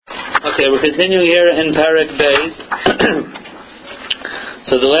Okay, we're continuing here in Parak Beis.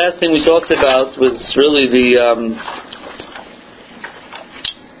 So the last thing we talked about was really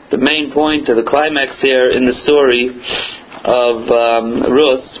the main point, or the climax here in the story of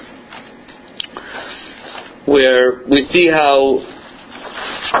Rus, where we see how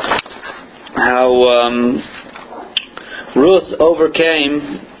Rus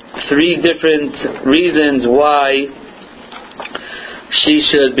overcame three different reasons why she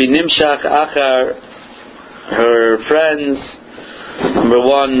should be nimshach achar her friends. Number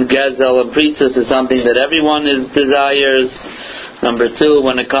one, Gezel and Priestess is something that everyone desires. Number two,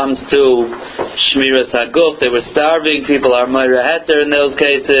 when it comes to Shmiras Haguf, they were starving. People are Moira Heter in those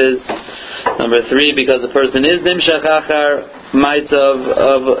cases. Number three, because the person is nimshach achar mice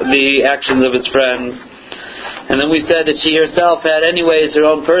of the actions of his friends. And then we said that she herself had anyways her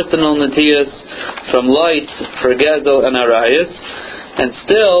own personal natiyas from light for Gezel and Arayas, and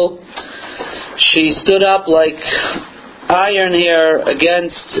still she stood up like iron here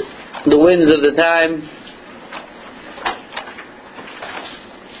against the winds of the time,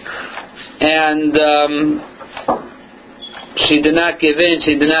 and she did not give in,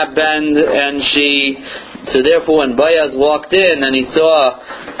 she did not bend, and so therefore when Boaz walked in and he saw,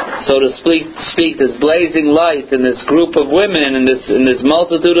 so to speak, this blazing light in this group of women, in this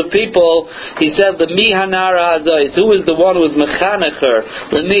multitude of people, he said, "L'mi hanara hazais," who is the one who is mechanech her?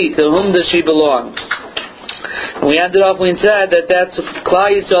 L'mi, to whom does she belong? And we ended off, we said that that's Klal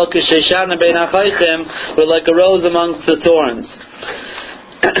Yisrael k'sheishana bein achaychem, were like a rose amongst the thorns.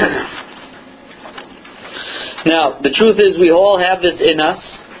 Now, the truth is we all have this in us,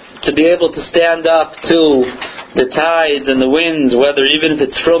 to be able to stand up to the tides and the winds, whether even if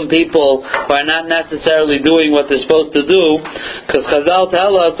it's from people who are not necessarily doing what they're supposed to do, because Chazal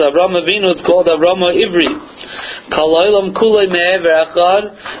tell us, Avram Avinu, it's called Avram Ivri. The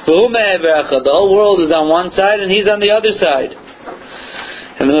whole world is on one side and he's on the other side.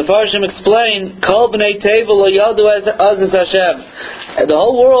 And the Mefarshim explain, Kol b'nei Tevel lo yadu azis Hashem. The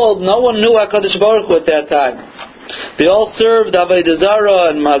whole world, no one knew HaKadosh Baruch Hu at that time. They all served Avodah Zarah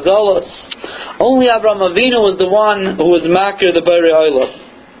and Mazalos. Only Avraham Avinu was the one who was makir the Borei Olam.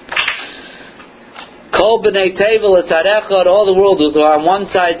 Kol b'nei Tevel etzad echad, all the world was on one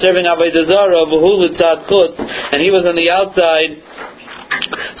side serving Avodah Zarah, v'hu l'tzad chutz, and he was on the outside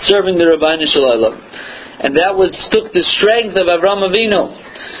serving the Rabbeinu Shalom. And that took the strength of Avraham Avinu.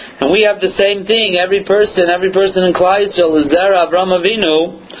 And we have the same thing. Every person in Klal Yisrael is Zera Avraham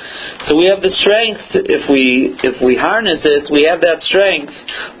Avinu. So we have the strength, if we harness it, we have that strength,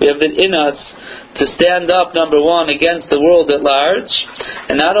 we have it in us to stand up, number one, against the world at large,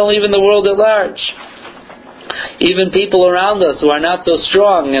 and not only even the world at large, even people around us who are not so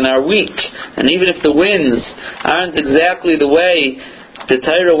strong and are weak, and even if the winds aren't exactly the way the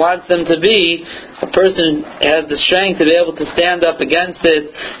Torah wants them to be, a person has the strength to be able to stand up against it,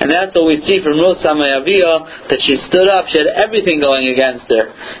 and that's what we see from Rus HaMoaviyah, that she stood up, she had everything going against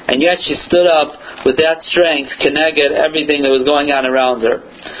her, and yet she stood up with that strength, connected everything that was going on around her.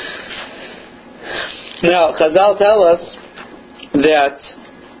 Now, Chazal tell us that,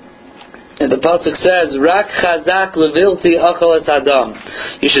 and the pasuk says, "Rak chazak levilti achal es adam."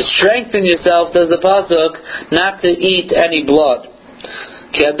 You should strengthen yourself, says the pasuk, not to eat any blood.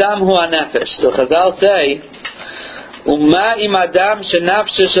 Ki adam hu hanefesh. So Chazal say, "Uma im adam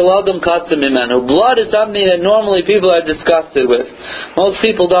shenafshe shel adam katzeh mimenu." Blood is something that normally people are disgusted with. Most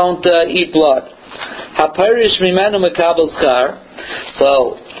people don't eat blood. Haparish mimenu mekabel schar.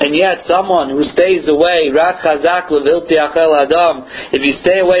 So, and yet someone who stays away, Rak chazak levilti achal adam, if you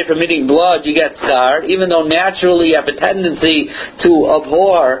stay away from eating blood, you get scarred, even though naturally you have a tendency to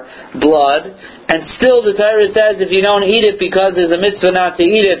abhor blood. And still the Torah says if you don't eat it because there's a mitzvah not to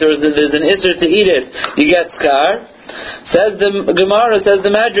eat it, or there's an isser to eat it, you get scarred. Says the Gemara, says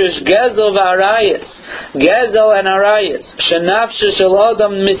the Medrash, Gezel v'arayis, Gezel and arayis, shenafshe shel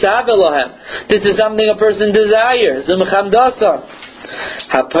adam misavel lahem. This is something a person desires. Zumchamdasan.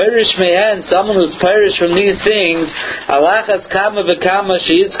 Hapirish mehen, someone who's perished from these things, alachas kama v'kama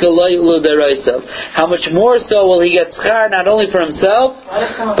sheyitzka lo yilu deraisav. How much more so will he get schar not only for himself,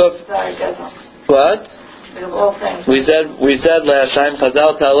 but what? We said last time,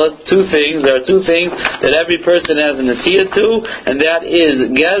 Chazal tell us two things. There are two things that every person has a natiyah to, and that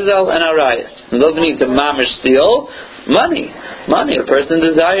is Gezel and Arayas. And those mean to mamish steal. Money. A person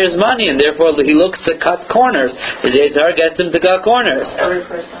desires money, and therefore he looks to cut corners. His Yitzhar gets him to cut corners.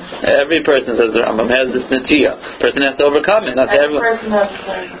 Every person, says the Rambam, has this natiyah. Person has to overcome it. Every person has a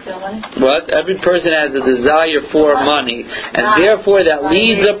desire to steal money? What? Every person has a desire for money. And therefore that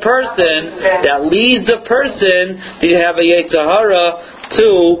leads a person to have a Yitzhara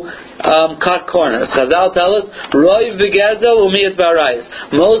to cut corners. Chazal tell us, Roiv v'gezel umiyat b'arayis.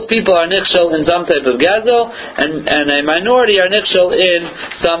 Most people are nichshel in some type of gezel, and a minority are nichshel in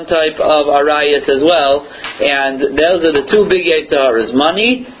some type of arayis as well. And those are the two big yetzaharas,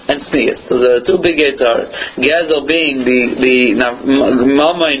 money and sneas. Those are the two big yetzaharas. Gezel being the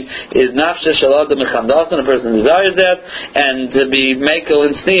momain is nafsha shalad mechamdasan, a person desires that, and to be mekel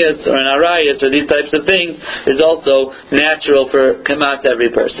in sneas or in arayis or these types of things is also natural for kamat every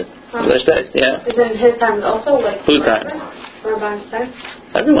person. Yeah. Is it his times also? Like whose times? Rabban's times?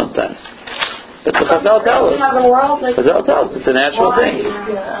 Everyone's times. That's what Chazal tells us. Chazal tells us it's a natural thing.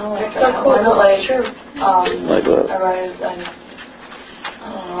 It's so cool. It's true. Like what?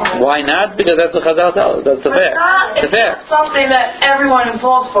 Why not? Because that's what Chazal tells us. That's the fact. The fact. Something that everyone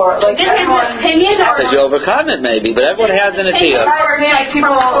falls for. Like this is an opinion, or because you overcome it, maybe, but everyone has an idea.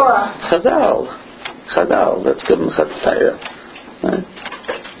 Chazal. That's good. Right?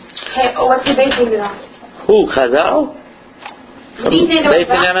 Hey, what's he basing it on? Who? Chazal?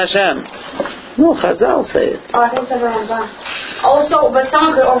 Basing on Hashem. No, Chazal say it. Oh, I think it's Rambam. Also, but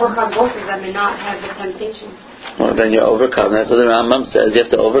someone could overcome both of them and not have the temptation. Well, then you overcome. That's what the Rambam says. You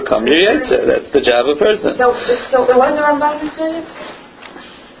have to overcome your yetzer. That's the job of a person. So what does the Rambam say?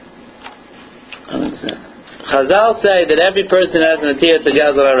 Chazal say that every person has an atiyah to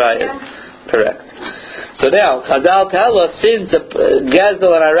Gezel Arayis. Correct. So now, Chazal tell us, since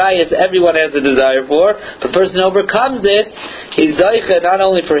Gezel and Arayis everyone has a desire for, if a person overcomes it, he's Zaycha not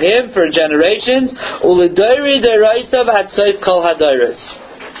only for him, for generations, U'L'Doiri D'Raisav At Soif Kol Hadairis.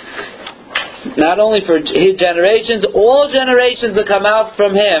 Not only for his generations, all generations that come out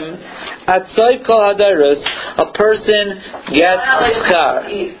from him, At Soif Kol Hadairis, a person gets schar.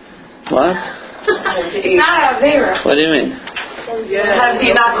 What? Not Avera. What do you mean?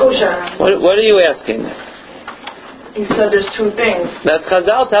 not kosher. What are you asking? He said there's two things. That's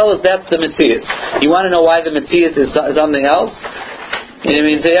Chazal tell us that's the Metzias. You want to know why the Metzias is something else? You know what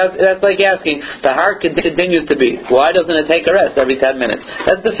I mean? So that's like asking, the heart continues to beat. Why doesn't it take a rest every 10 minutes?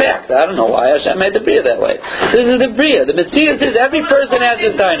 That's the fact. I don't know why Hashem made the Bria that way. This is the Bria. The Metzias is every person has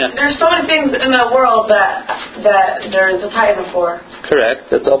his taina. There's so many things in the world that there is a taina for. Correct.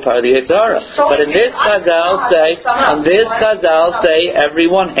 That's all part of the Yitzhara. But in this Chazal say,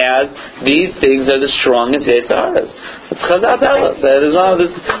 everyone has, these things are the strongest Yitzaras. That's Chazal tell us.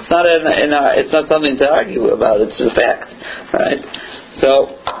 It's not something to argue about. It's just fact. Right?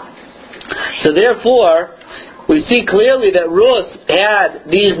 So therefore, we see clearly that Rus had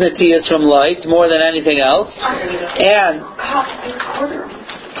these natiyas from light more than anything else, and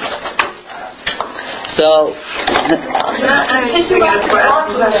so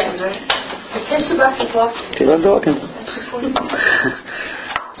keep on talking.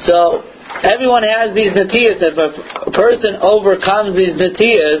 So everyone has these natiyas. If a person overcomes these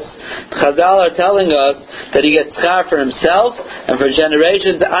natiyas, Chazal are telling us that he gets schar for himself and for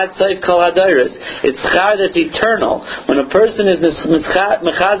generations ad soif kol hadairos. It's schar that's eternal. When a person is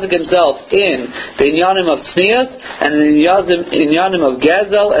mechazik himself in the inyanim of tznius and the inyanim of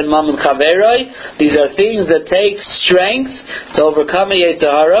gezel and mammon chaveroi, these are things that take strength to overcome a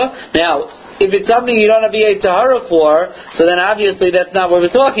yetahara. Now, if it's something you don't have a Tahara for, so then obviously that's not what we're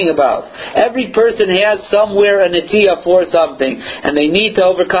talking about. Every person has somewhere a Netiyah for something, and they need to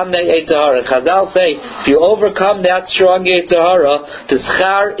overcome that Tahara. Chazal say, if you overcome that strong Tahara, the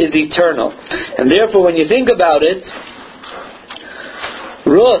schar is eternal. And therefore, when you think about it,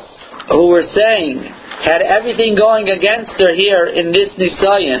 Rus, who we're saying, had everything going against her here in this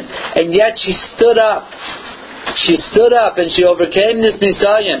Nisayan, and yet she stood up. She stood up and she overcame this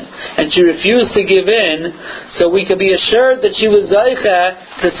nisayon, and she refused to give in, so we could be assured that she was zaycha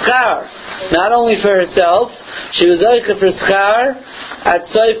to schar, not only for herself, she was zaycha for schar at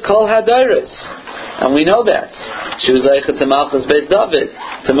soif kol hadairos, and we know that she was zaycha to Malchus Beis David,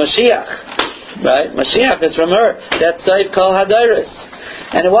 to Mashiach, right? Mashiach is from her. That's soif kol hadairos.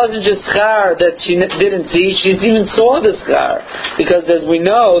 And it wasn't just schar that she didn't see, she even saw the schar. Because as we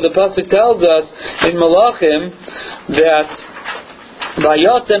know, the Pasuk tells us in Malachim that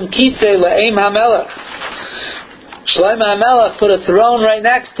Vayotzem kisei la'eim hamelech. Shlomo HaMelech put a throne right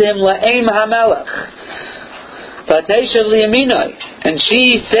next to him, la'eim hamelech. Vateshav liyaminoi. And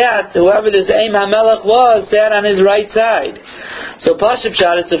she sat, whoever this Eim HaMelech was, sat on his right side. So Pashup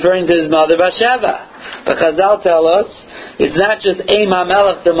Pshat is referring to his mother Basheva. But Chazal tell us, it's not just Eim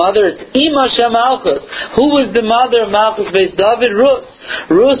HaMelech, the mother, it's Ima Shamalchus. Who was the mother of Malchus Beis David? Rus.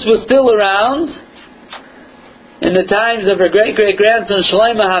 Rus was still around in the times of her great-great-grandson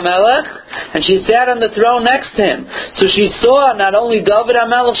Shlomo HaMelech, and she sat on the throne next to him. So she saw not only David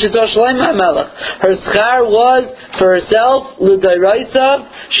HaMelech, she saw Shlomo HaMelech. Her schar was for herself,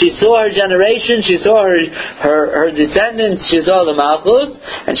 L'Dairosav. She saw her generation, she saw her descendants, she saw the Malchus,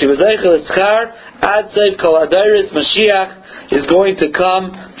 and she was Eichel Schar, Ad Seif Kol Adairis, Mashiach is going to come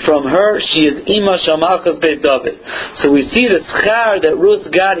from her. She is Ima Shamalchus Beis David. So we see the schar that Ruth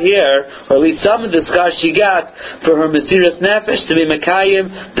got here, or at least some of the schar she got for her Mesiras Nefesh, to be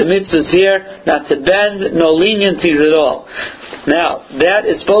Mekayim, the mitzvahs here, not to bend, no leniencies at all. Now, that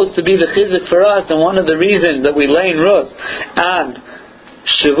is supposed to be the chizuk for us, and one of the reasons that we lay in Ruth on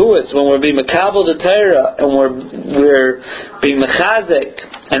Shavuos, when we're being Makabel the Torah, and we're being Mechazek,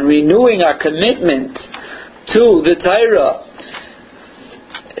 and renewing our commitment to the Torah,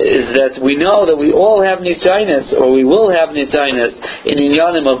 is that we know that we all have nisaynus, or we will have nisaynus in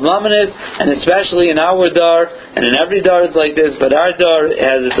inyanim of mamanis, and especially in our dar, and in every dar it's like this, but our dar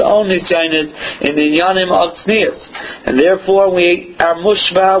has its own nisaynus in the inyanim of tznius, and therefore we are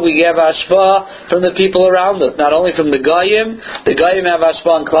mushba, we have ashpa from the people around us, not only from the Goyim have ashpa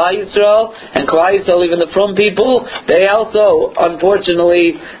on Klal Yisrael, and Klal Yisrael, even the from people, they also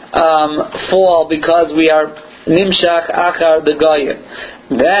unfortunately fall because we are nimshach achar the Goyim.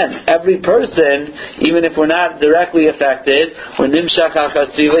 Then every person, even if we're not directly affected, we're nimshach achar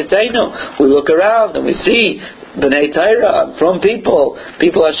sivayseinu. We look around and we see B'nai Torah from people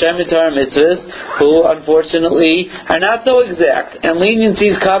Hashem Torah mitzvahs who unfortunately are not so exact, and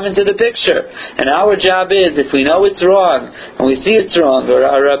leniencies come into the picture. And our job is, if we know it's wrong and we see it's wrong, or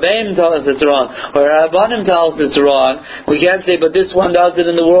our Rabbeim tell us it's wrong, or our Rabbanim tell us it's wrong, we can't say, but this one does it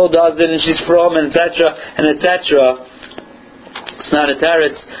and the world does it and she's from, and etc. and etc. It's not a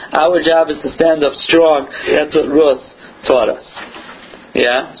teretz. Our job is to stand up strong. That's what Ruth taught us.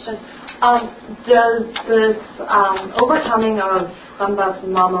 Yeah? Does this overcoming of Chambas,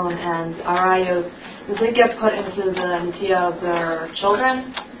 Mammon, and Arayos, does it get put into the Netiya of their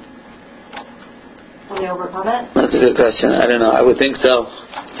children when they overcome it? That's a good question. I don't know. I would think so.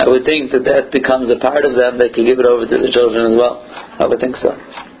 I would think that becomes a part of them. They can give it over to the children as well. I would think so.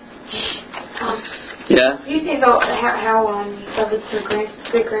 Yeah? You say though how David's her great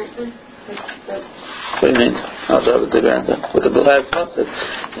grandson? What do you mean? How David's a grandson? Look at the last pasuk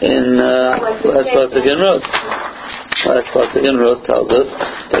in last pasuk in Ruth. Last pasuk in Ruth tells us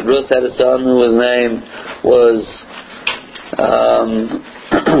that Ruth had a son whose name was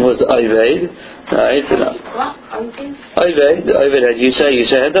Oved, right? What? Oved had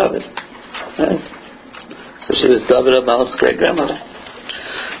Yisha had David. Right? So she was David Amal's great grandmother.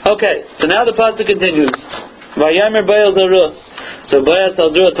 Okay, so now the pasuk continues. Vayamer Boaz Ruth. So Boaz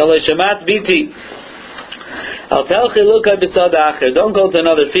tells Ruth, "Alei shamat biti. I'll tell Chilukai b'sad acher. Don't go to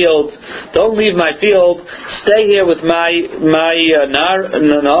another field. Don't leave my field. Stay here with my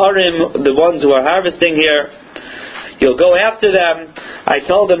na'arim, the ones who are harvesting here. You'll go after them. I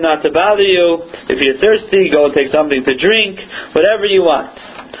told them not to bother you. If you're thirsty, go and take something to drink. Whatever you want."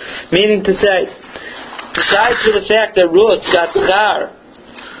 Meaning to say, besides for the fact that Ruth got schar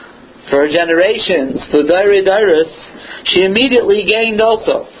for her generations, to Dairi Dairis, she immediately gained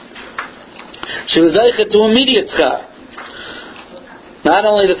also. She was zeichet to immediate schar. Not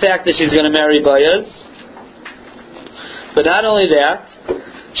only the fact that she's going to marry Boaz, but not only that,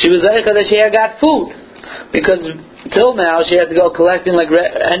 she was zeichet that she had got food. Because till now she had to go collecting like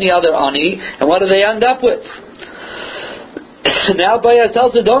any other ani, and what do they end up with? Now Boaz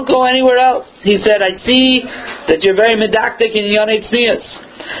tells her, don't go anywhere else. He said, I see that you're very medactic in Yonei Tznius,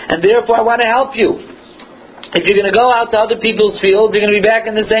 and therefore I want to help you. If you're going to go out to other people's fields, you're going to be back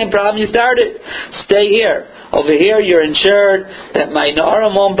in the same problem you started. Stay here. Over here you're insured that my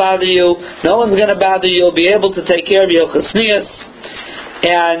Na'arim won't bother you, no one's going to bother you, you'll be able to take care of your Chesnius,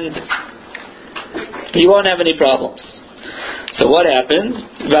 and you won't have any problems. So what happens?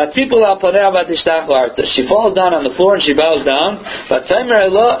 She falls down on the floor and she bows down. And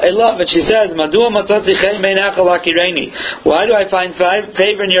she says, why do I find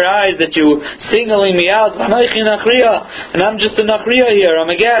favor in your eyes that you singling me out? And I'm just a nachriya here.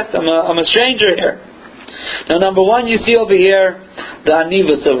 I'm a guest. I'm a stranger here. Now, number one, you see over here the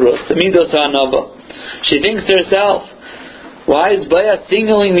anivus of Ruth, the midos ha'anava. She thinks to herself, why is Boaz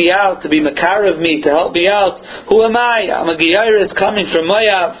singling me out to be makar of me, to help me out? Who am I? I'm a Geiris coming from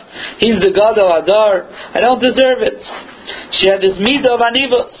Moav. He's the God of Adar. I don't deserve it. She had this midah of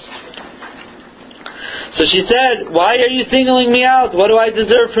anivus. So she said, why are you singling me out? What do I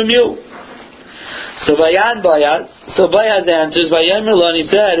deserve from you? So Boaz answers, Vayomer lo, and he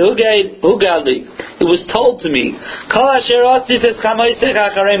said, Who galdi? It was told to me,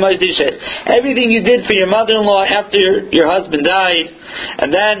 everything you did for your mother-in-law after your husband died,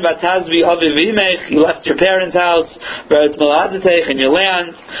 and then you left your parents' house, and your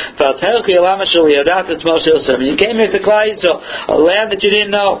land, and you came here to Klal Yisrael, a land that you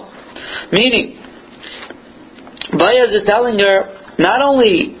didn't know. Meaning, Boaz is telling her, not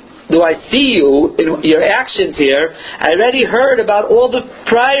only do I see you in your actions here, I already heard about all the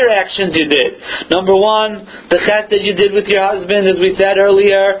prior actions you did. Number one, the chesed you did with your husband, as we said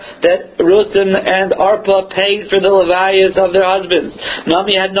earlier, that Rusim and Arpa paid for the levayas of their husbands.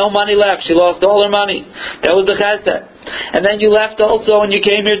 Nami had no money left. She lost all her money. That was the chesed. And then you left also, and you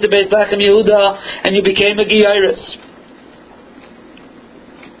came here to Beis Lechem Yehuda, and you became a Giyaris.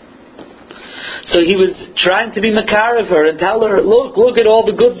 So he was trying to be makar of her and tell her, look at all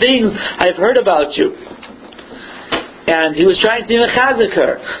the good things I've heard about you. And he was trying to be mechazik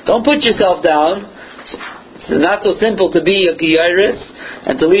her. Don't put yourself down. It's not so simple to be a giyaris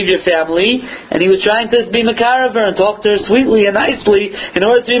and to leave your family. And he was trying to be makar of her and talk to her sweetly and nicely in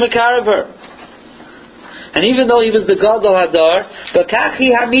order to be makar of her. And even though he was the Gadol Hadar, but Kachi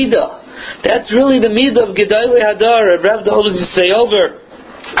Hamida, that's really the midah of Gedolei Hadar. Rav always used to say over.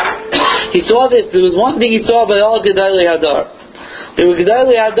 He saw this. There was one thing he saw by all Gedolei Hadar. There were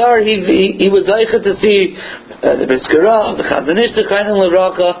Gedolei Hadar. He was zeicha to see the Briskara, the Chazon Ish, the Kain and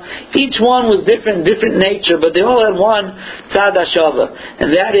Levracha. Each one was different nature, but they all had one tzad hashava,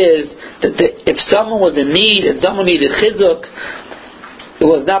 and that is that if someone was in need and someone needed chizuk, it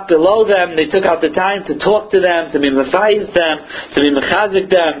was not below them. They took out the time to talk to them, to be mefayis them, to be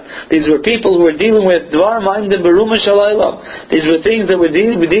mechazik them. These were people who were dealing with dvar ma'imdim beruma shalaylam. These were things that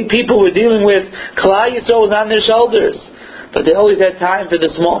people were dealing with. Klal Yisrael was on their shoulders, but they always had time for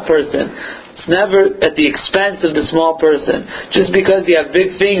the small person. It's never at the expense of the small person. Just because you have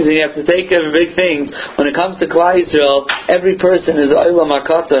big things and you have to take care of big things, when it comes to Klal Yisrael, every person is Olam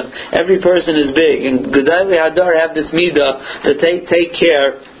HaKatan. Every person is big. And Gedolei Hadar have this midah to take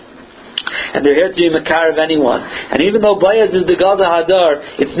care, and they're here to be makar of anyone. And even though Boaz is the Gadol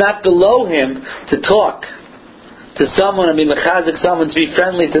Hadar, it's not below him to talk to someone and be mechazik someone, to be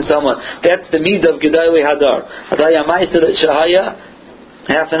friendly to someone. That's the midah of Gedolei Hadar. Adaya Ma'aseh Shahaya.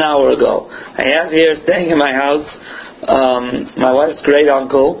 Half an hour ago, I have here staying in my house my wife's great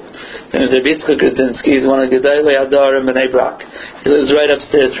uncle. His name is Yitzchak Grudzinski. He's one of Gedolei Hadar in Bnei Brak. He lives right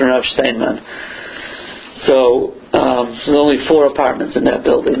upstairs from Rav Steinman. So there's only 4 apartments in that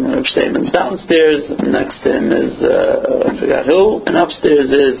building. Rav Steinman's downstairs. Next to him is I forgot who, and upstairs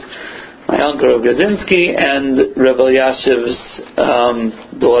is my uncle Rav Grudzinski, and Rav Elyashiv's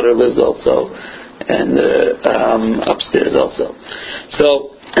daughter lives also. And upstairs also.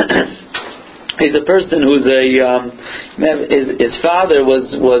 So he's a person who's his father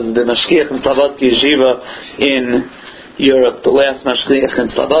was the mashgiach in Slobodka Yeshiva in Europe. The last mashgiach in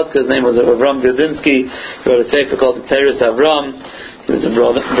Slobodka, his name was Avram Grudzinski. He wrote a sefer called the Teres Avram. He was a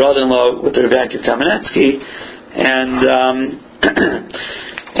brother-in-law with the Rav Yaakov Kamenetsky,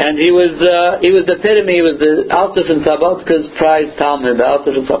 and he was the epitome. He was the Alter from Slobodka's prize Talmud. The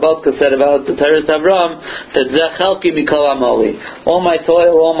Alter from Slobodka said about the Teres Avram that Zeh Chelki Mikol Amoli. All my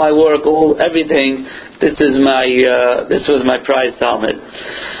toil, all my work, everything. This was my prize Talmud.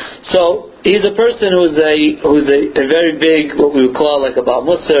 So he's a person who's a very big, what we would call like a Baal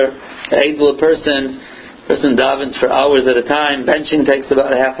Musar, a able person davens for hours at a time. Benching takes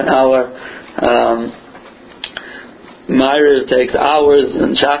about a half an hour. Ma'ariv takes hours,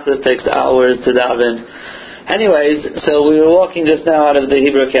 and Chakras takes hours to daven. Anyways, so we were walking just now out of the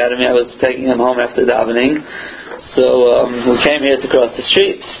Hebrew Academy. I was taking him home after davening. So we came here to cross the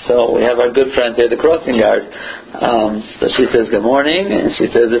street. So we have our good friends here, the crossing guard. So she says, good morning. And she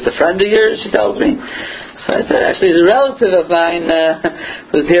says, is this a friend of yours? She tells me. So I said, actually, it's a relative of mine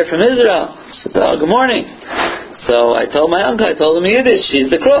who's here from Israel. She said, oh, good morning. So I told my uncle, I told him in Yiddish, she's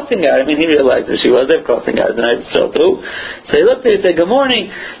the crossing guard. I mean, he realized who she was. They're crossing guards, and I so too. So he looked at her, he said, good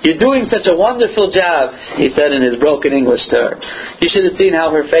morning, you're doing such a wonderful job, he said in his broken English to her. You should have seen how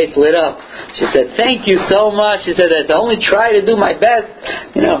her face lit up. She said, thank you so much. She said, I only try to do my best.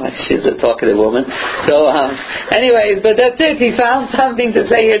 You know, she's a talkative woman. So, anyways, but that's it. He found something to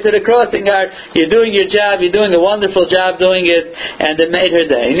say here to the crossing guard. You're doing your job, you're doing a wonderful job doing it, and it made her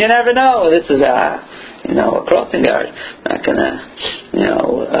day. And you never know, this is a crossing guard. Not gonna,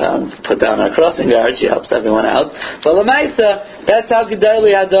 put down our crossing guard. She helps everyone out. But Lamaisa, that's how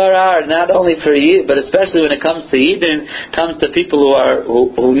Gedolei Hadar are. Not only for Yid, but especially when it comes to Yidin, comes to people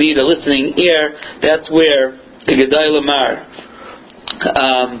who need a listening ear. That's where the Gedolei are.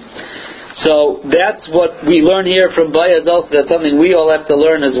 So that's what we learn here from Bayaz also. That's something we all have to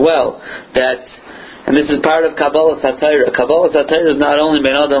learn as well. And this is part of Kabbalah Satira. Kabbalah Satira is not only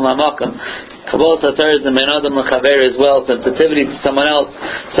Ben Adam Lamakam. Kabbalah Satira is Ben Adam Lachaver as well. Sensitivity to someone else.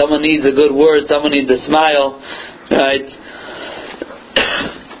 Someone needs a good word. Someone needs a smile. Right?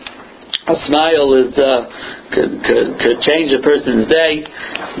 A smile could change a person's day.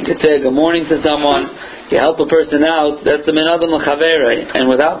 You could say good morning to someone. You help a person out. That's the Ben Adam L'Chaverei.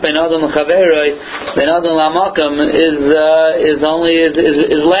 And without Ben Adam L'Chaverei, Ben Adam L'Makam is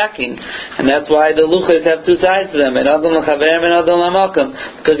lacking. And that's why the Luchas have two sides to them: Ben Adam L'Chaverei, Ben Adam L'Makam,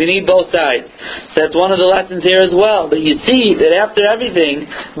 because you need both sides. So that's one of the lessons here as well. But you see that after everything,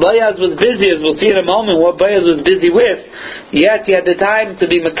 Bayaz was busy, as we'll see in a moment, what Bayaz was busy with. Yet he had the time to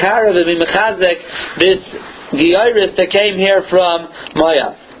be Makarev and be Mechazek this Geiris that came here from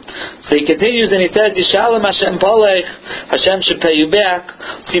Moav. So he continues and he says, Yishalem Hashem Polech, Hashem should pay you back.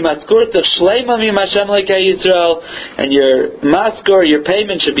 Simatzkurtach Shleima Mim Hashem Lekei Yisrael, and your maskur, your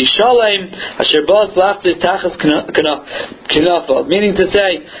payment should be Shalem, Asher Bos Laftis Tachas Knafa. Meaning to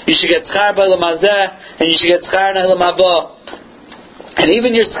say, you should get Schar B'Olam Hazeh, and you should get Schar N'Olam Haba. And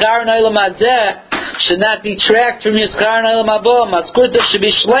even your Schar N'Olam Hazeh should not detract from your Schar N'Olam Haba. Maskurtach should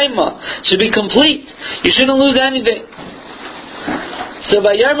be Shleima, should be complete. You shouldn't lose anything. So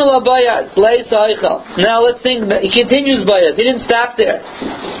Vayarmel Bayaz, Lei Saichel. Now let's think, he continues Bayaz, he didn't stop there.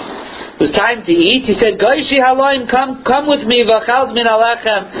 It was time to eat. He said, Goishi Haloim, come with me, Vachald min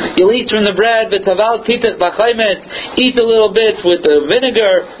Alechem. You'll eat from the bread, V'taval Pitach B'chaimet, eat a little bit with the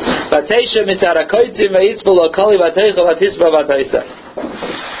vinegar, V'teisha Mitzarakoitzim, V'yitzbel Akali V'teichel V'tisba V'teisa.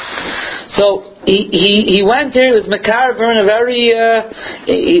 So he went here. He was Makarever in a very.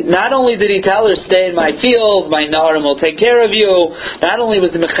 Not only did he tell her, "Stay in my field, my Narim will take care of you." Not only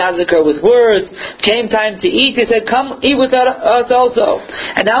was the Mechazik her with words. Came time to eat. He said, "Come eat with us also."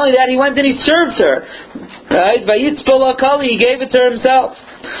 And not only that, he went and he serves her. Right? Vayitzpol Akali. He gave it to her himself.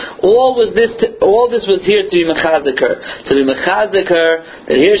 All this was here to be Mechazik her. To be Mechazik her.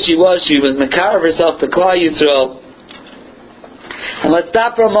 That here she was Makarev herself to Klal Yisrael. And let's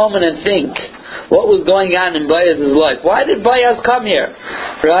stop for a moment and think what was going on in Bayaz's life. Why did Bayaz come here?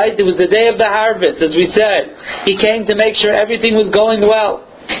 Right? It was the day of the harvest, as we said. He came to make sure everything was going well.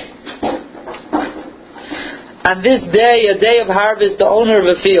 On this day, a day of harvest, the owner of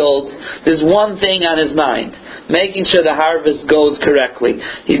a field, there's one thing on his mind: making sure the harvest goes correctly.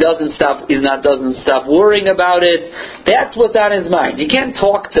 He doesn't stop worrying about it. That's what's on his mind. You can't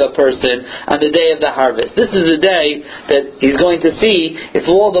talk to a person on the day of the harvest. This is the day that he's going to see if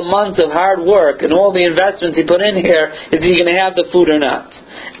all the months of hard work and all the investments he put in here, is he going to have the food or not.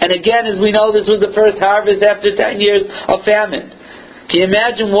 And again, as we know, this was the first harvest after 10 years of famine. Can you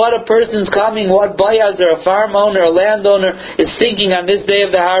imagine what a person's coming, what Bayaz or a farm owner, a landowner is thinking on this day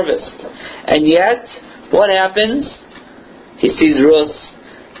of the harvest? And yet, what happens? He sees Rus.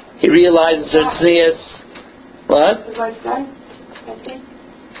 He realizes her tznius. What? His wife died, I think.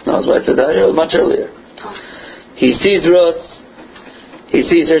 No, his wife died much earlier. He sees Rus. He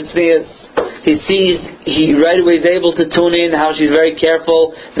sees her tznius. He right away is able to tune in how she's very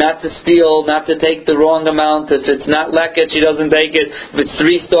careful not to steal, not to take the wrong amount. If it's not leket, she doesn't take it. If it's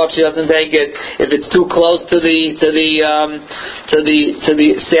 3 stalks, she doesn't take it. If it's too close to the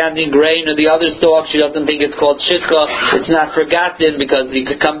standing grain or the other stalk, she doesn't think it's called shitcha. It's not forgotten because he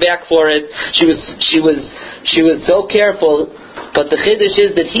could come back for it. She was so careful. But the chiddush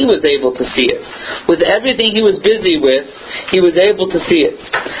is that he was able to see it. With everything he was busy with, he was able to see it.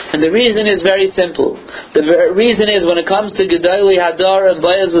 And the reason is very simple. The reason is when it comes to Gedali Hadar, and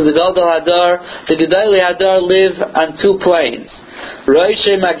Bayaz was the Gadol Hadar, the Gedali Hadar live on 2 planes.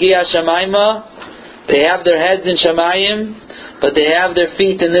 Roishe Magia Shamayma, they have their heads in Shamayim, but they have their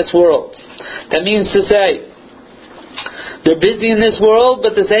feet in this world. That means to say, they're busy in this world,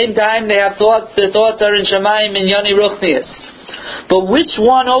 but at the same time they have thoughts. Their thoughts are in Shamayim and Yoni Ruchnius. But which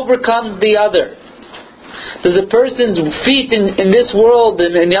one overcomes the other? Does a person's feet in this world,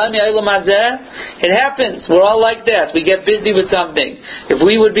 in Yoni Eilam Hazeh, it happens. We're all like that. We get busy with something. If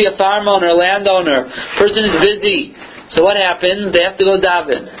we would be a farm owner, a landowner, person is busy. So what happens? They have to go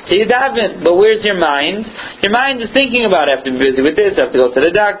daven. So you daven, but where's your mind? Your mind is thinking about, I have to be busy with this, I have to go to the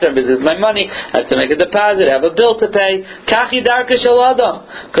doctor, I'm busy with my money, I have to make a deposit, I have a bill to pay. Kachi darka shel adam.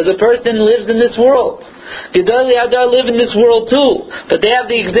 Because a person lives in this world. Gedali Hadar live in this world too, but they have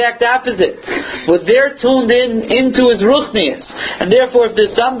the exact opposite. What they're tuned into is ruchnius. And therefore if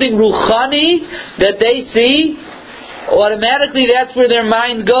there's something ruchani that they see, automatically that's where their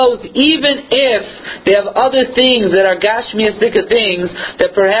mind goes, even if they have other things that are gashmiistic things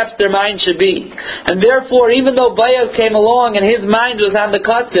that perhaps their mind should be. And therefore, even though Boaz came along and his mind was on the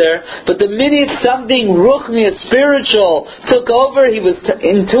kotzer, but the minute something ruchni, spiritual, took over, he was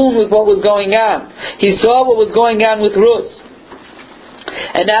in tune with what was going on. He saw what was going on with Ruth.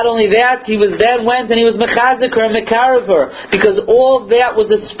 And not only that, he went and he was mechazik her, mekarav her, because all that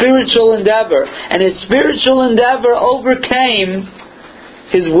was a spiritual endeavor, and his spiritual endeavor overcame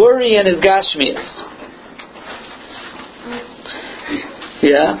his worry and his gashmias.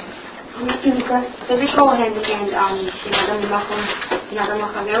 Yeah. Does it go hand in hand? Another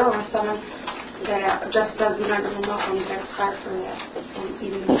machavero or someone that just does another machavero gets schar for that?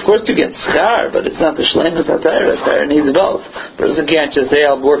 Well, of course you get schar, but it's not the shleimus hatayra. Hatayra needs both. A person can't just say,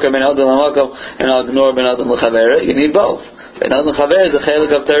 I'll work on ben adam l'makom and I'll ignore ben adam l'chavera. You need both. Ben adam l'chavera is a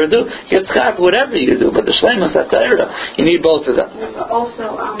chelik of Torah too. You get schar for whatever you do, but the shleimus hatayra, you need both of them.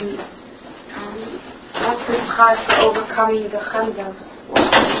 Also, what's the schar for overcoming the chandos?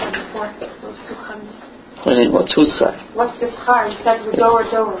 Those two chandos. What's whose schar? What's the schar? You said the door.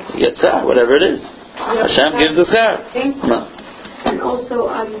 You get schar, whatever it is. Hashem gives the schar. No. And also,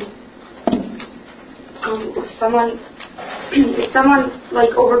 if someone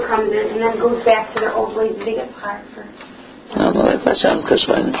like overcomes it and then goes back to their old ways, do they get schar for? No, that's Hashem's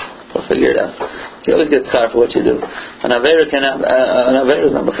kashmainis. We'll figure it out. You always get schar for what you do. An avera is not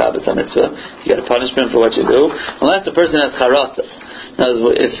b'chabes ha-mitzvah. You get a punishment for what you do, unless the person has charata.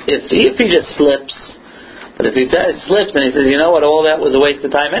 If he just slips. But if he slips and he says, you know what, all that was a waste of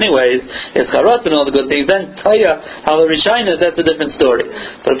time anyways, it's charot and all the good things, then tell you how the Rishonos, that's a different story.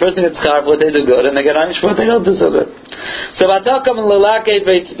 But a person gets schar for what they do good, and they get anish for what they don't do so good. So now,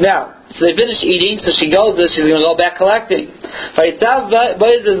 so they finish eating, so she goes, she's going to go back collecting. Let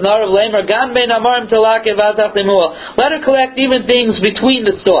her collect even things between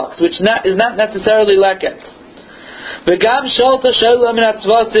the stalks, which is not necessarily leket. And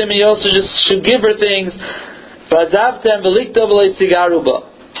he also just should give her things. So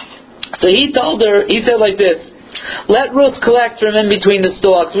he told her, he said like this, let Ruth collect from in between the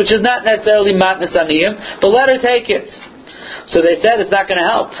stalks, which is not necessarily matnas aniyim, but let her take it. So they said it's not going to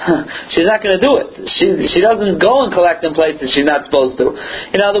help. She's not going to do it. She doesn't go and collect in places she's not supposed to.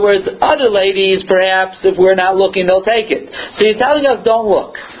 In other words, other ladies, perhaps, if we're not looking, they'll take it. So you're telling us don't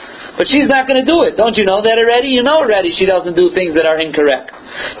look. But she's not going to do it. Don't you know that already? You know already she doesn't do things that are incorrect.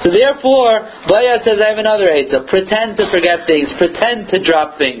 So therefore, Boaz says, I have another eitzah. Pretend to forget things. Pretend to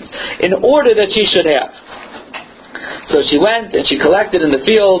drop things. In order that she should have. So she went and she collected in the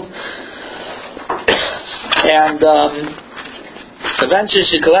field. And eventually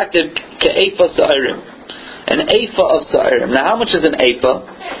she collected ke'efa sa'irim. An efa of sa'irim. Now how much is an efa?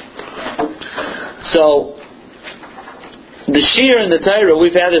 So the shear in the Torah,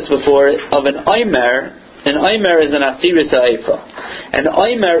 we've had this before, of an omer. An omer is an asiris ha'efa. An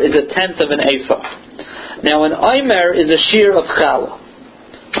omer is a tenth of an efa. Now an omer is a shear of challah.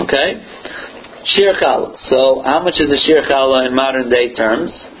 Okay? Shear challah. So how much is a shear challah in modern day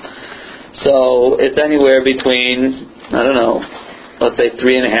terms? So it's anywhere between, I don't know, let's say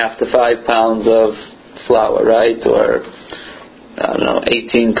 3.5 to 5 pounds of flour, right? Or, I don't know,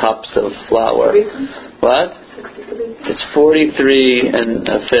 18 cups of flour. What? It's 43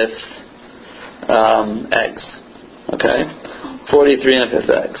 1/5 eggs. Okay? 43 1/5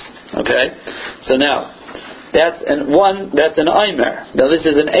 eggs. Okay? So now, that's an omer. Now this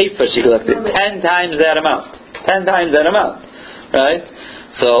is an ephah she collected. 10 times that amount. 10 times that amount. Right?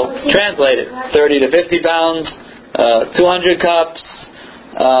 So, translate it. 30 to 50 pounds, 200 cups,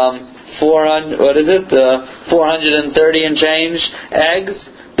 400, 430 and change eggs.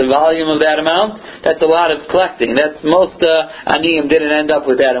 The volume of that amount, that's a lot of collecting. That's most aniyim didn't end up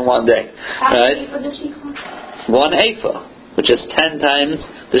with that in one day. Right? 1 ephah, which is 10 times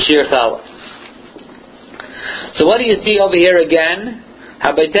the sheer challah. So what do you see over here again?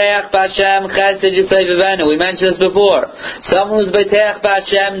 We mentioned this before. Someone who's Beiteach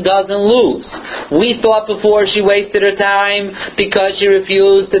B'Hashem doesn't lose. We thought before she wasted her time because she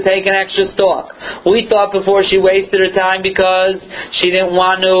refused to take an extra stalk. We thought before she wasted her time because she didn't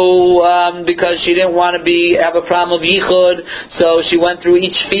want to have a problem of yichud. So she went through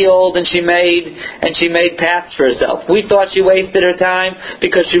each field and she made paths for herself. We thought she wasted her time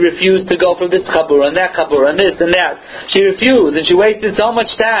because she refused to go from this chabur and that chabur and this and that. She refused and she wasted so so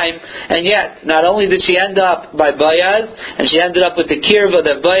much time, and yet, not only did she end up by Boaz, and she ended up with the kirva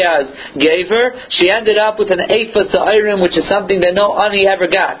that Boaz gave her, she ended up with an Eifa Sa'irim, which is something that no Ani ever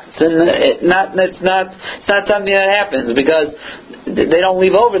got. It's not something that happens, because they don't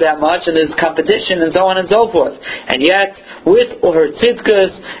leave over that much, and there's competition, and so on and so forth. And yet, with her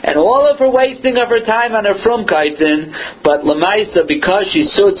tzidkus, and all of her wasting of her time on her frumkaitin, but Lamaisa, because she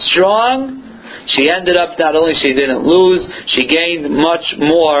stood strong, she ended up, not only she didn't lose, she gained much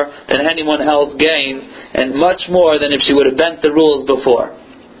more than anyone else gained, and much more than if she would have bent the rules before.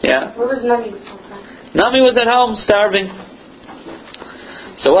 Yeah? Where was Nami this whole time? Nami was at home, starving.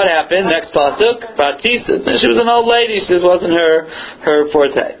 So what happened? Next pasuk, Vatisa. She was an old lady. This wasn't her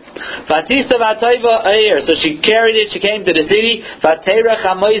forte. Vatisa vatayva ayer. So she carried it. She came to the city. Vatera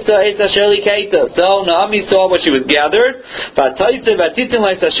chamoisa es asher likeita. So Naomi saw what she was gathered. Vataysa vatitin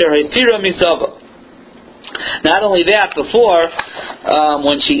leis asher haisira misava. Not only that, before,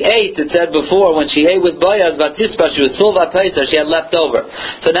 when she ate, it said before, when she ate with Boaz, Vatispa, she was full Vataysa, she had left over.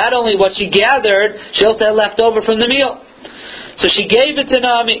 So not only what she gathered, she also had left over from the meal. So she gave it to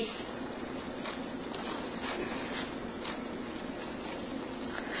Naomi.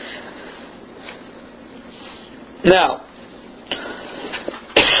 Now,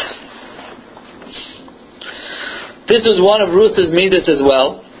 this was one of Ruth's midas as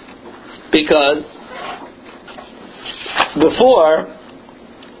well, because before,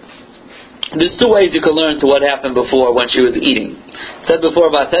 there's two ways you can learn to what happened before when she was eating. It said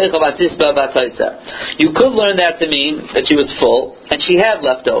before, you could learn that to mean that she was full and she had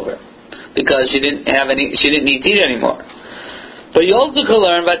left over because she didn't need to eat anymore. But you also could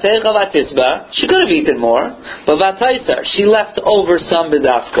learn she could have eaten more, but she left over some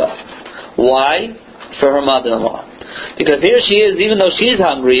bidafka. Why? For her mother-in-law. Because here she is, even though she's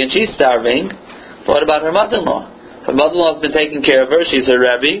hungry and she's starving, what about her mother-in-law? Her mother-in-law has been taking care of her. She's her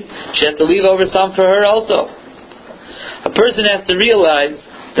Rebbe. She has to leave over some for her also. A person has to realize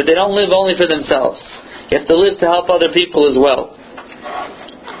that they don't live only for themselves. You have to live to help other people as well.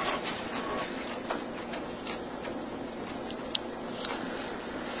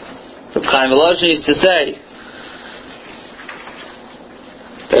 Reb Chaim Volozhin used to say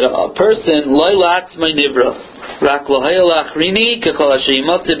that a person loy la'atzmai nivra rak lohayel la'achrini kechol asher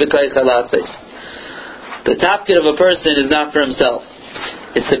yimotze b'kai chalases. The tafkid of a person is not for himself.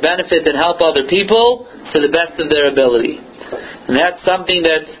 It's to benefit and help other people to the best of their ability. And that's something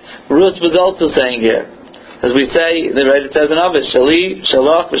that Ruth was also saying here. As we say, it says in Avish, Shali,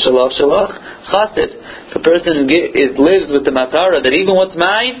 Shalach, V'Shalach, Shalach, Chassid. The person lives with the matara that even what's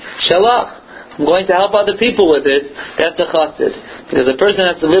mine, Shalach. I'm going to help other people with it. That's a Chassid. Because the person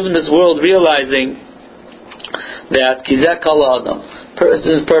has to live in this world realizing that Kizek Kol Adam.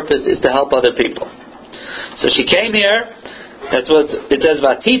 Person's purpose is to help other people. So she came here. That's what it says.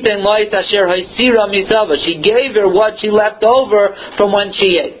 Vatiten lois asher haisira misava. She gave her what she left over from when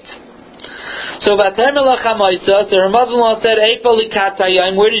she ate. So her mother-in-law said,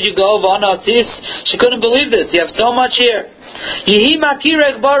 where did you go? She couldn't believe this. You have so much here.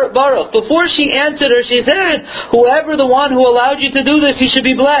 Before she answered her, she said, whoever the one who allowed you to do this, you should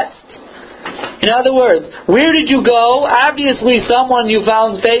be blessed. In other words, where did you go? Obviously someone you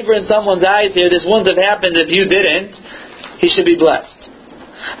found favor in someone's eyes here. This wouldn't have happened if you didn't. He should be blessed.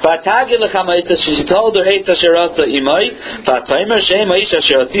 She told her, it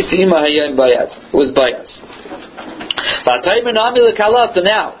was Boaz. So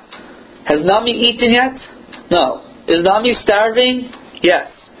now, has Nami eaten yet? No. Is Nami starving?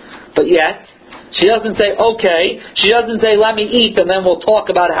 Yes. But yet, she doesn't say, okay. She doesn't say, let me eat and then we'll talk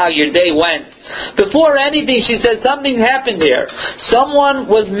about how your day went. Before anything, she says, something happened here. Someone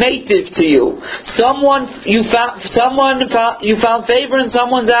was mative to you. You found favor in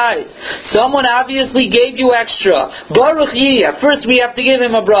someone's eyes. Someone obviously gave you extra. Baruch Yi. First we have to give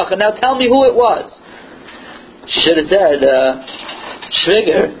him a bracha. Now tell me who it was. She should have said,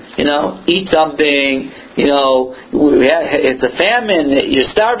 Shviger, eat something. It's a famine,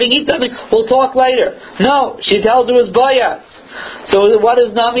 you're starving, eat something, we'll talk later. No, she tells her it was Boaz. So what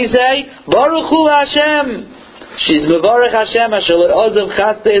does Nami say? Baruch Hu Hashem. She's Mevarech Hashem, Asher Ozav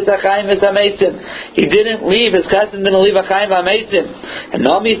Chaste Es HaChaim Es HaMeisim. He didn't leave, his chassid didn't leave HaChaim HaMeisim. And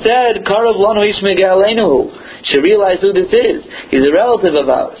Nami said, Karav Lanu Ish Me'Galeinu. She realized who this is. He's a relative of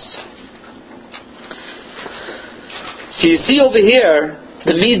ours. So you see over here,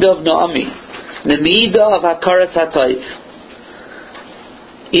 the midah of Naomi. The midah of Hakaras HaTayv.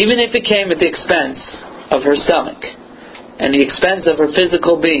 Even if it came at the expense of her stomach and the expense of her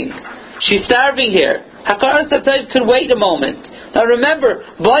physical being. She's starving here. Hakaras HaTayv could wait a moment. Now remember,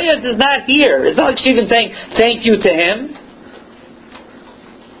 Boaz is not here. It's not like she's even saying thank you to him.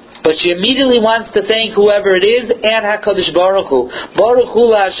 But she immediately wants to thank whoever it is and HaKadosh Baruch Hu. Baruch Hu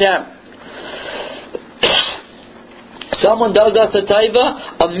LaHashem. Someone does us a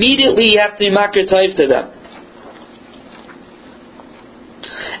taiva, immediately you have to be makir taiv to them.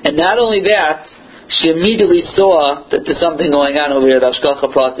 And not only that, she immediately saw that there's something going on over here at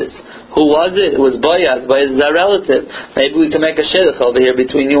Hashgacha Pratis. Who was it? It was Boaz. Boaz is our relative. Maybe we can make a shidduch over here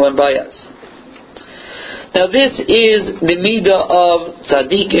between you and Boaz. Now this is the midah of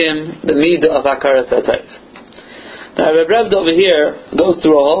tzaddikim, the midah of hakaras hatayv. Now Reb Revda over here goes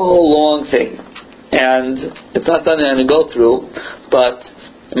through a whole long thing, and it's not something I'm going to go through, but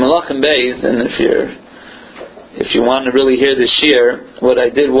Malachim Beis, and if you want to really hear the shir, what I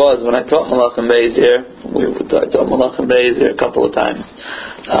did was, when I taught Malachim Beis here, I taught Malachim Beis here a couple of times.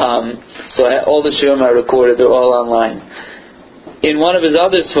 So all the shirim I recorded, they're all online. In one of his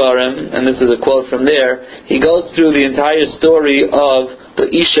other svarim, and this is a quote from there, he goes through the entire story of the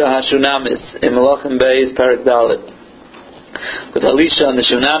Isha Hashunamis in Malachim Beis Perek Dalet, with Elisha and the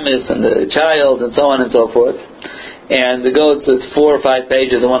Shunamis and the child and so on and so forth. And it goes to 4 or 5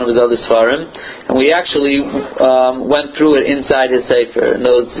 pages in one of his other svarim, and we actually went through it inside his sefer. And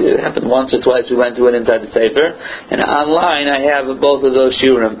those it happened once or twice. We went through it inside the sefer, and online I have both of those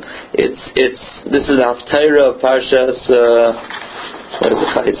shiurim. This is the Haftarah of Parshas. What is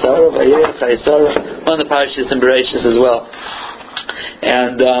it? Chayesara. One of the Parshas in Bereshis as well.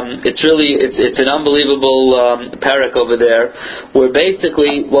 And it's an unbelievable parak over there, where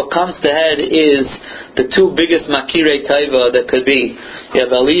basically what comes to head is the two biggest makirei taiva that could be. You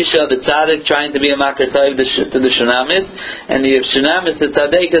have Elisha the tzaddik trying to be a makir taiv to the Shunamis, and you have Shunamis the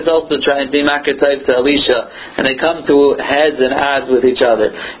tzaddik is also trying to be makir taiv to Elisha, and they come to heads and odds with each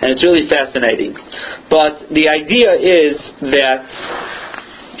other, and it's really fascinating. But the idea is that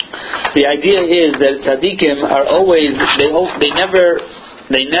tzaddikim are always,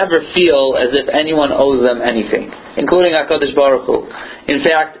 they never feel as if anyone owes them anything, including HaKadosh Baruch Hu. In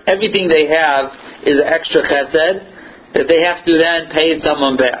fact, everything they have is extra chesed that they have to then pay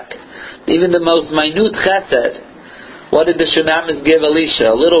someone back. Even the most minute chesed. What did the Shunamis give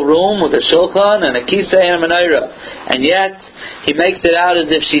Elisha? A little room with a shulchan and a kisei and a menorah. And yet, he makes it out as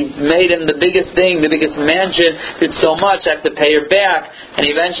if she made him the biggest thing, the biggest mansion, did so much, I have to pay her back. And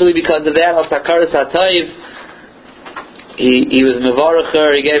eventually, because of that, Hakaras HaTayv, he was mevarach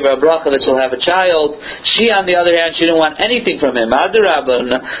her, he gave her a bracha that she'll have a child. She, on the other hand, she didn't want anything from him.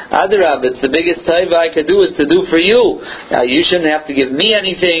 Adarabah, it's the biggest taiva I could do is to do for you. Now, you shouldn't have to give me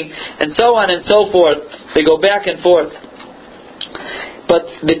anything, and so on and so forth. They go back and forth. But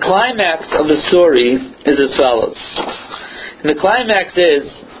the climax of the story is as follows. And the climax is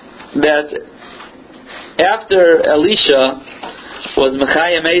that after Elisha was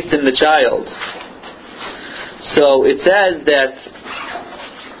Mechayim Mason, the child, so it says that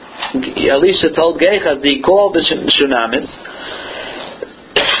Elisha told Gehazi, he called the Shunamis,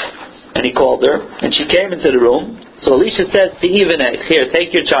 and he called her, and she came into the room. So Elisha says to Ivanech, here,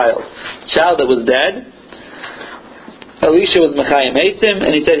 take your child. The child that was dead. Elisha was Mechayim Esim,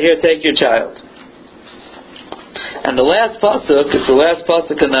 and he said, here, take your child. And the last pasuk, it's the last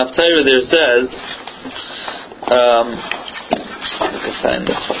pasuk in the Haftarah there says, I can find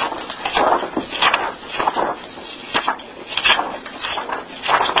this one.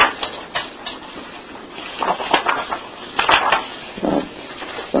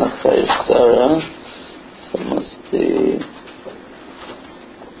 Sarah, so it must be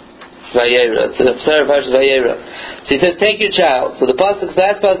Vayera. So the Sarah Parshas Vayera. So he said, take your child. So the last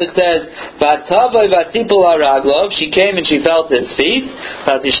pasuk says, Vatavai vatipul haraglov. She came and she fell to his feet.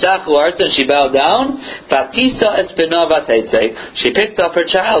 Vatishtachu arta, and she bowed down. Vatisa espina vateitze. She picked up her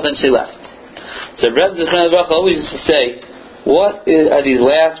child and she left. So Reb Zichron Baruch always used to say, what's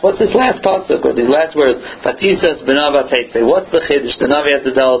this last pasuk, or these last words? Patisas benava teitze. What's the chiddush? The Navi has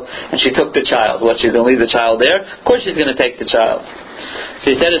to tell us, and she took the child. What, she's going to leave the child there? Of course she's going to take the child.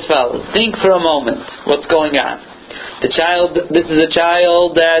 So he said as follows, think for a moment, what's going on? This is a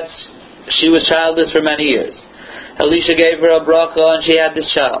child that she was childless for many years. Elisha gave her a bracha and she had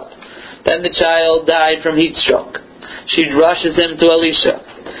this child. Then the child died from heat stroke. She rushes him to Elisha.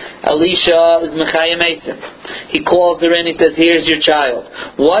 Elisha is Mechayim Esim. He calls her in, he says, here's your child.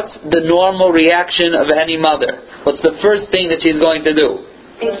 What's the normal reaction of any mother? What's the first thing that she's going to do?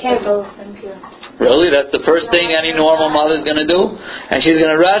 Really? That's the first thing any normal mother is going to do? And she's going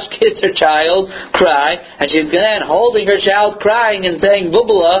to rush, kiss her child, cry, and she's going to, and holding her child crying and saying,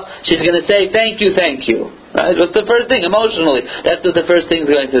 Bubala, she's going to say, thank you, thank you. Right? What's the first thing? Emotionally. That's what the first thing is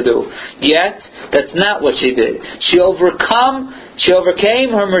going to do. Yet, that's not what she did. She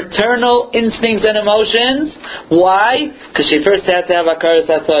overcame her maternal instincts and emotions. Why? Because she first had to have Hakaras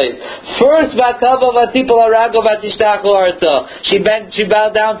HaTov. First, she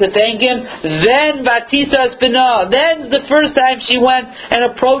bowed down to thank him. Then, Vatisa Spina. Then, the first time she went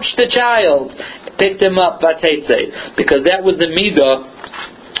and approached the child, picked him up, Vatetze. Because that was the midah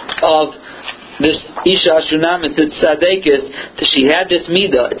of this Isha Shunamis, it's Tzadekis, that she had this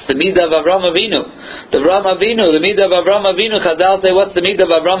midah. It's the midah of Avraham Avinu. The midah of Avraham Avinu, Chazal say, what's the midah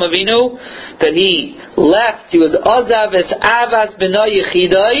of Avraham Avinu? That he left, he was Ozav es Avas B'no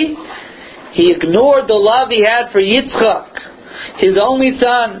Yechidai. He ignored the love he had for Yitzchak, his only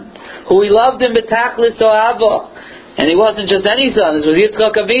son, who he loved him b'tachlis ohava. And he wasn't just any son, this was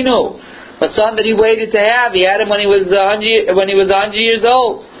Yitzchak Avinu, a son that he waited to have. He had him when he was 100 years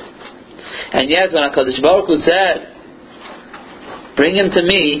old. And yes, when HaKadosh Baruch Hu said, bring him to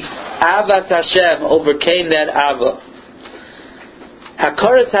me, Avas Hashem overcame that Ava.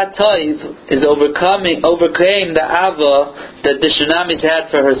 Hakaras HaTov is overcame the Ava that the Shunamis had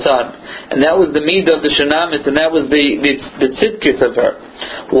for her son. And that was the midah of the Shunamis, and that was the tzidkis of her.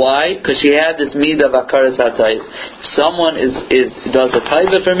 Why? Because she had this midah of Hakaras HaTov. If someone does a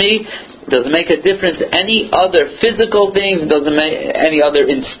taiva for me, it doesn't make a difference any other physical things, it doesn't make any other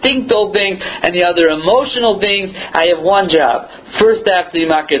instinctual things, any other emotional things. I have one job. First I have to be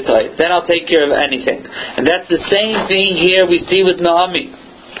makir tov. Then I'll take care of anything. And that's the same thing here we see with Naomi.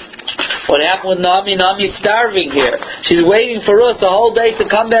 What happened with Naomi? Naomi's starving here. She's waiting for us a whole day to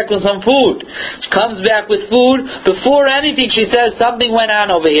come back with some food. She comes back with food. Before anything, she says, something went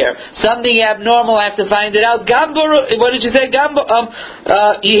on over here. Something abnormal, I have to find it out. What did she say?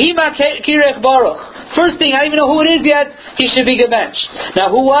 Yehima kirech baruch. First thing, I don't even know who it is yet. He should be gebenched. Now,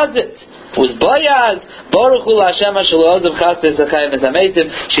 who was it? It was Boaz. Baruch hu Hashem Shelo Ozav Chasdes Achayim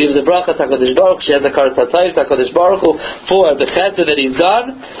Esamesim. She gives a bracha to HaKadosh Baruch. She has a Hakaras HaTov to HaKadosh Baruch Hu for the chesed that He's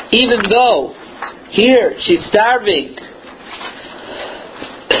done. Even though here she's starving,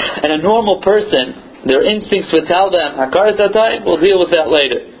 and a normal person, their instincts would tell them Hakaras HaTov. We'll deal with that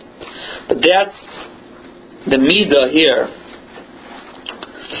later. But that's the midah here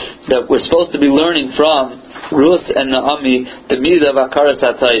that we're supposed to be learning from Ruth and Naomi, the midah of Hakaras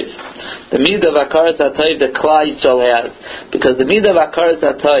HaTov. The midah of Hakaras HaTov that Klal Yisrael has, because the midah of Hakaras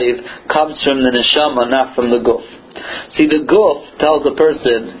HaTov comes from the neshama, not from the guf. See, the guf tells a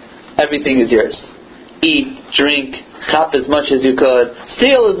person, everything is yours. Eat, drink, chop as much as you could,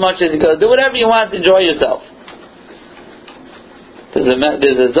 steal as much as you could, do whatever you want, enjoy yourself. There's a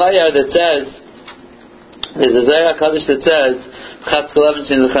Zayar that says, there's a Zayar Kaddish that says, Chatz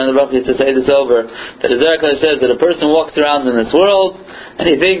Kalevinshin Zechron Baruch used to say this over, that the Zayar Kaddish says that a person walks around in this world and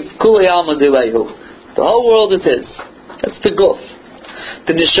he thinks Kuli Alma Dilehu. The whole world is his. That's the guf.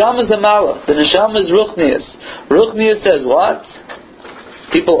 The neshama is a malach. The neshama is Ruchnius. Ruchnius says what?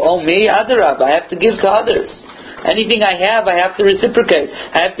 People owe me adarab. I have to give to others. Anything I have to reciprocate.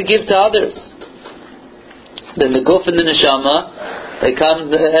 I have to give to others. Then the guf and the neshama, they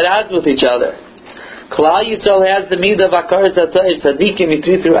come at odds with each other. Klal Yisrael has the midah of Hakaras HaTov. Tzadikim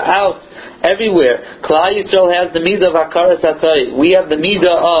throughout, everywhere. Klal Yisrael has the midah of Hakaras HaTov. We have the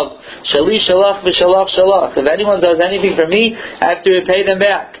midah of Shali Shalach v'Shalach Shalach. If anyone does anything for me, I have to repay them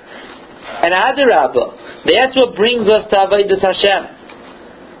back. And Adarabah, that's what brings us to Avodas Hashem.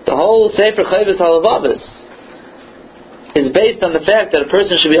 The whole Sefer Chayvus Halavavos is based on the fact that a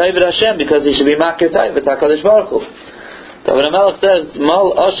person should be Avodas Hashem because he should be Makir Tov with HaKadosh Baruch Hu. David HaMelech says, Mal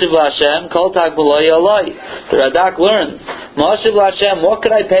Oshiv LaHashem, Kol Tag B'Loi Aloi. The Radak learns, Mal Oshiv LaHashem, what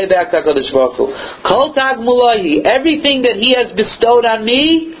could I pay back to HaKadosh Baruch Hu? Kol Tag B'Loi, everything that He has bestowed on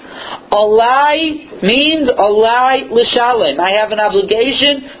me, Alai means Alai L'Shalem. I have an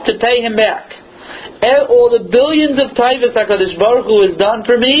obligation to pay Him back. All the billions of taivas HaKadosh Baruch Hu has done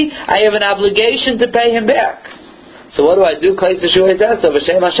for me, I have an obligation to pay Him back. So what do? I try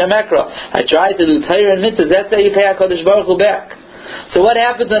to do Torah and mitzvahs. That's how you pay HaKadosh Baruch Hu back. So what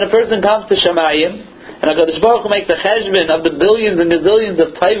happens when a person comes to Shamayim and HaKadosh Baruch Hu makes a cheshbon of the billions and gazillions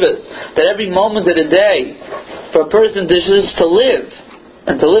of taivas that every moment of the day for a person to just to live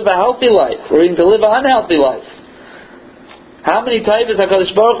and to live a healthy life or even to live an unhealthy life? How many taivas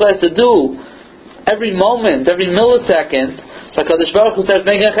HaKadosh Baruch Hu has to do every moment, every millisecond? So HaKadosh Baruch Hu starts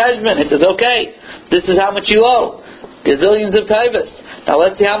making a cheshbon. He says, okay, this is how much you owe. Gazillions of taivas. Now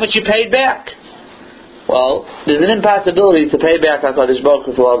let's see how much you paid back. Well, there's an impossibility to pay back HaKadosh Baruch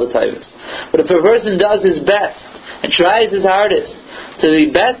Hu for all the taivas. But if a person does his best and tries his hardest to the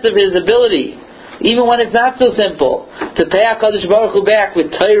best of his ability even when it's not so simple, to pay HaKadosh Baruch Hu back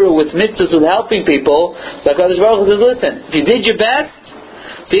with Torah, with mitzvahs, with helping people. So HaKadosh Baruch Hu says, listen, if you did your best,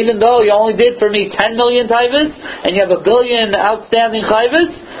 so even though you only did for me 10 million taivas, and you have 1 billion outstanding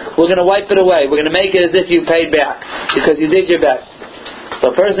chayvas, we're going to wipe it away. We're going to make it as if you paid back, because you did your best.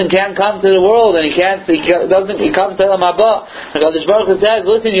 So a person can't come to the world and he comes to Elam Haba. HaKadosh Baruch Hu says,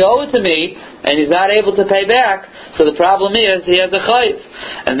 listen, you owe it to me, and he's not able to pay back. So the problem is, he has a chayv.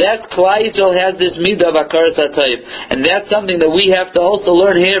 And that's, Klal Yisrael has this midah of hakaras hatayv. And that's something that we have to also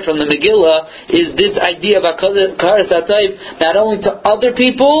learn here from the Megillah, is this idea of hakaras hatayv, not only to other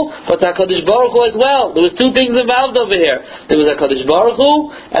people, but to HaKadosh Baruch Hu as well. There was two things involved over here. There was HaKadosh Baruch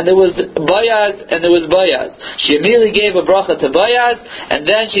Hu, and there was Bayaz, and there was Bayaz. She immediately gave a bracha to Bayaz, and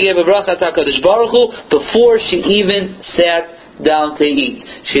then she gave a bracha to HaKadosh Baruch Hu before she even sat down to eat.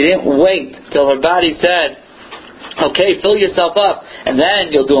 She didn't wait till her body said, okay, fill yourself up, and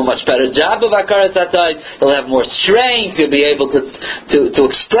then you'll do a much better job of hakaras hatayv. You'll have more strength. You'll be able to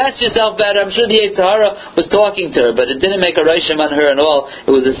express yourself better. I'm sure the Yetzer Hara was talking to her, but it didn't make a reishim on her at all.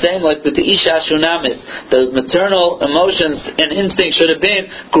 It was the same like with the Isha Shunamis. Those maternal emotions and instincts should have been,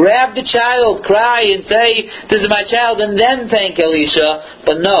 grab the child, cry, and say, this is my child, and then thank Elisha.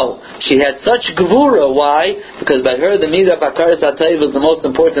 But no, she had such gevura. Why? Because by her, the midah of hakaras hatayv was the most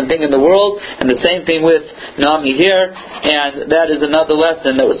important thing in the world, and the same thing with Naomi here, and that is another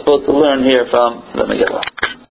lesson that we're supposed to learn here from the Megillah.